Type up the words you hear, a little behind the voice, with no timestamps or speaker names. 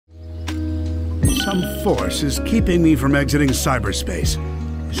Some force is keeping me from exiting cyberspace.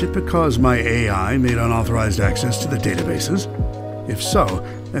 Is it because my AI made unauthorized access to the databases? If so,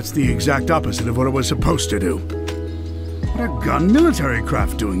 that's the exact opposite of what it was supposed to do. What are gun military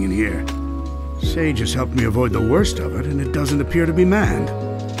craft doing in here? Sage has helped me avoid the worst of it, and it doesn't appear to be manned.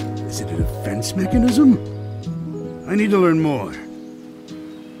 Is it a defense mechanism? I need to learn more.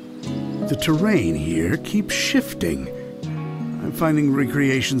 The terrain here keeps shifting. I'm finding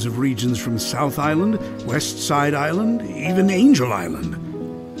recreations of regions from South Island, West Side Island, even Angel Island.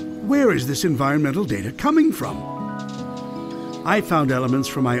 Where is this environmental data coming from? I found elements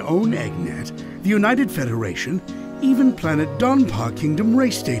from my own Eggnet, the United Federation, even planet Donpa Kingdom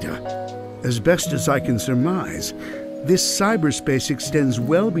race data. As best as I can surmise, this cyberspace extends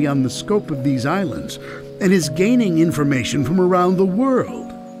well beyond the scope of these islands and is gaining information from around the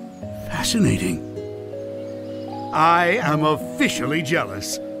world. Fascinating. I am officially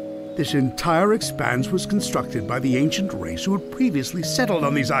jealous. This entire expanse was constructed by the ancient race who had previously settled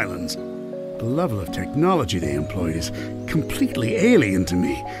on these islands. The level of technology they employed is completely alien to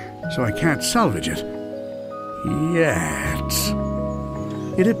me, so I can't salvage it. Yet.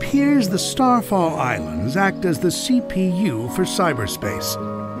 It appears the Starfall Islands act as the CPU for cyberspace.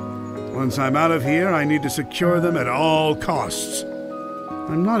 Once I'm out of here, I need to secure them at all costs.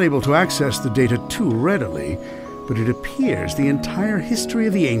 I'm not able to access the data too readily, but it appears the entire history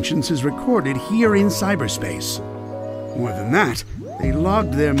of the ancients is recorded here in cyberspace. More than that, they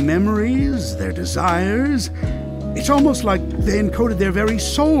logged their memories, their desires. It's almost like they encoded their very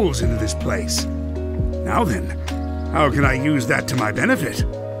souls into this place. Now then, how can I use that to my benefit?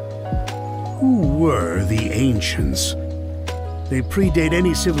 Who were the ancients? They predate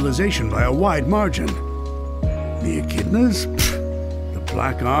any civilization by a wide margin. The Echidnas? The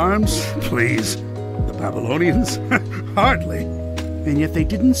Black Arms? Please. The Babylonians? Hardly. And yet they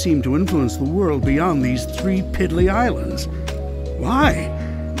didn't seem to influence the world beyond these 3 piddly islands. Why?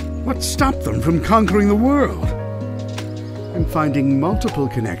 What stopped them from conquering the world? I'm finding multiple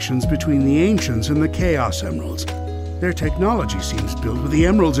connections between the ancients and the Chaos Emeralds. Their technology seems built with the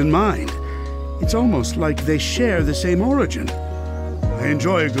emeralds in mind. It's almost like they share the same origin. I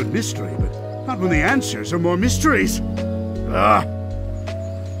enjoy a good mystery, but not when the answers are more mysteries.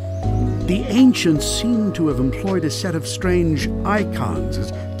 The ancients seem to have employed a set of strange icons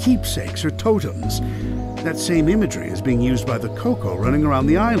as keepsakes or totems. That same imagery is being used by the Coco running around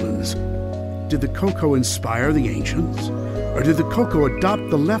the islands. Did the Coco inspire the ancients? Or did the Coco adopt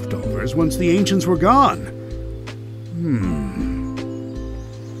the leftovers once the ancients were gone?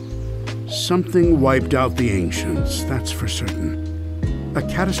 Something wiped out the ancients, that's for certain. A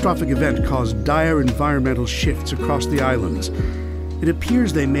catastrophic event caused dire environmental shifts across the islands. It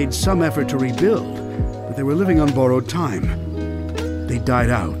appears they made some effort to rebuild, but they were living on borrowed time. They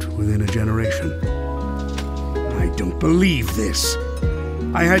died out within a generation. I don't believe this.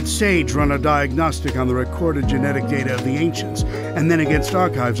 I had Sage run a diagnostic on the recorded genetic data of the ancients, and then against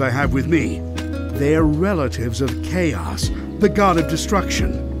archives I have with me. They are relatives of Chaos, the god of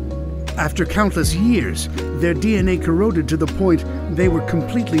destruction. After countless years, their DNA corroded to the point they were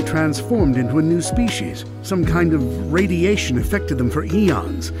completely transformed into a new species. Some kind of radiation affected them for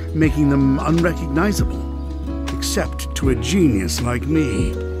eons, making them unrecognizable. Except to a genius like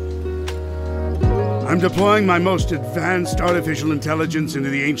me. I'm deploying my most advanced artificial intelligence into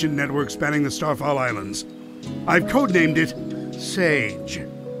the ancient network spanning the Starfall Islands. I've codenamed it Sage.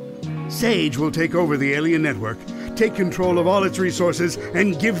 Sage will take over the alien network, take control of all its resources,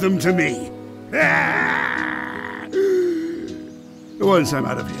 and give them to me. Once I'm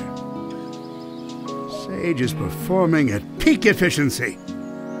out of here. Sage is performing at peak efficiency.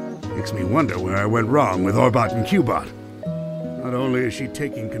 Makes me wonder where I went wrong with Orbot and Qbot. Not only is she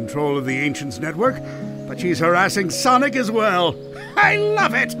taking control of the Ancients network, but she's harassing Sonic as well. I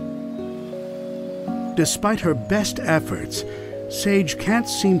love it! Despite her best efforts, Sage can't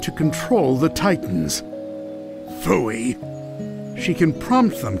seem to control the Titans. Phooey. She can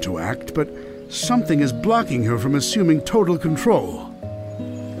prompt them to act, but something is blocking her from assuming total control.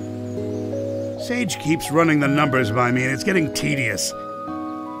 Sage keeps running the numbers by me, and it's getting tedious.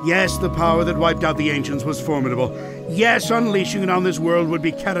 Yes, the power that wiped out the Ancients was formidable. Yes, unleashing it on this world would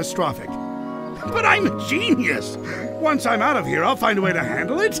be catastrophic. But I'm a genius! Once I'm out of here, I'll find a way to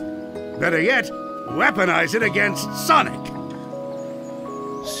handle it. Better yet, weaponize it against Sonic.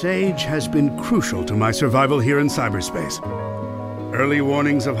 Sage has been crucial to my survival here in cyberspace. Early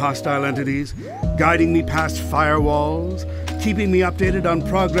warnings of hostile entities, guiding me past firewalls, keeping me updated on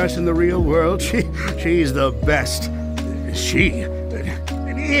progress in the real world. She's the best.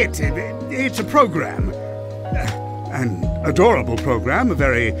 It's a program. And adorable program, a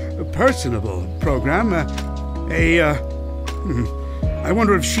very personable program. I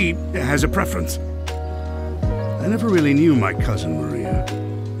wonder if she has a preference. I never really knew my cousin Maria.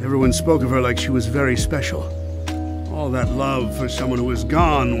 Everyone spoke of her like she was very special. All that love for someone who was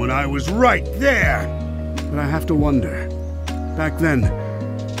gone when I was right there. But I have to wonder, back then,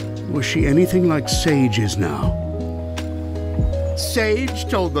 was she anything like Sage is now? Sage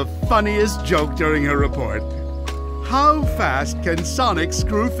told the funniest joke during her report. How fast can Sonic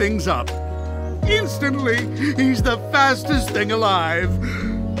screw things up? Instantly, he's the fastest thing alive.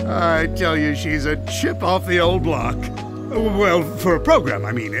 I tell you, she's a chip off the old block. Well, for a program,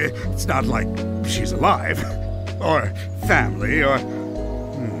 I mean. It's not like she's alive. Or family, or...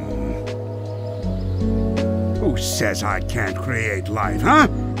 Who says I can't create life, huh?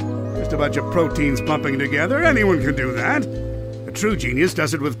 Just a bunch of proteins pumping together, anyone can do that. A true genius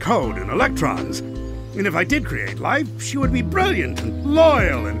does it with code and electrons. And if I did create life, she would be brilliant and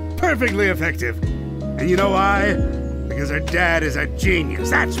loyal and perfectly effective. And you know why? Because her dad is a genius,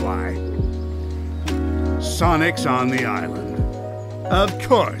 that's why. Sonic's on the island. Of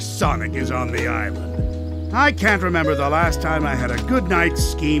course Sonic is on the island. I can't remember the last time I had a good night's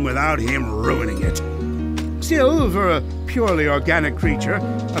scheme without him ruining it. Still, for a purely organic creature,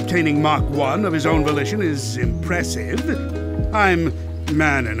 obtaining Mach 1 of his own volition is impressive. I'm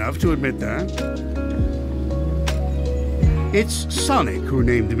man enough to admit that. It's Sonic who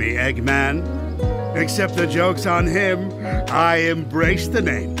named me Eggman. Except the joke's on him. I embraced the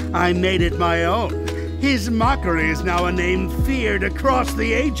name. I made it my own. His mockery is now a name feared across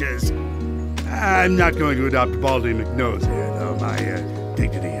the ages. I'm not going to adopt Baldy MyNoseHair, though. My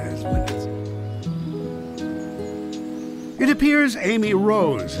dignity has limits. It appears Amy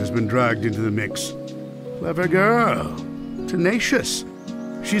Rose has been dragged into the mix. Clever girl. Tenacious.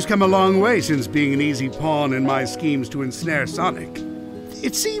 She's come a long way since being an easy pawn in my schemes to ensnare Sonic.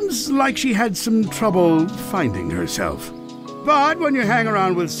 It seems like she had some trouble finding herself. But when you hang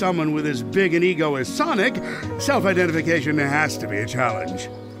around with someone with as big an ego as Sonic, self-identification has to be a challenge.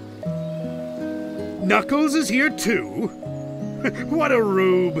 Knuckles is here too? What a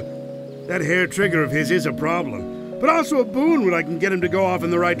rube. That hair trigger of his is a problem, but also a boon when I can get him to go off in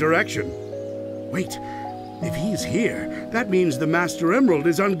the right direction. Wait, if he's here, that means the Master Emerald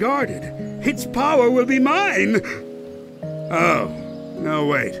is unguarded. Its power will be mine! Oh, no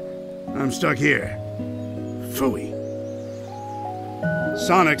wait, I'm stuck here. Phooey.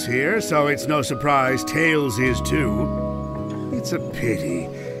 Sonic's here, so it's no surprise Tails is too. It's a pity.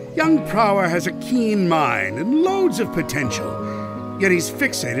 Young Prower has a keen mind and loads of potential, yet he's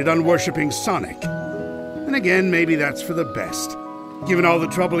fixated on worshipping Sonic. And again, maybe that's for the best. Given all the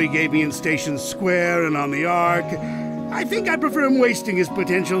trouble he gave me in Station Square and on the Ark, I think I prefer him wasting his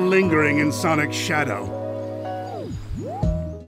potential lingering in Sonic's shadow.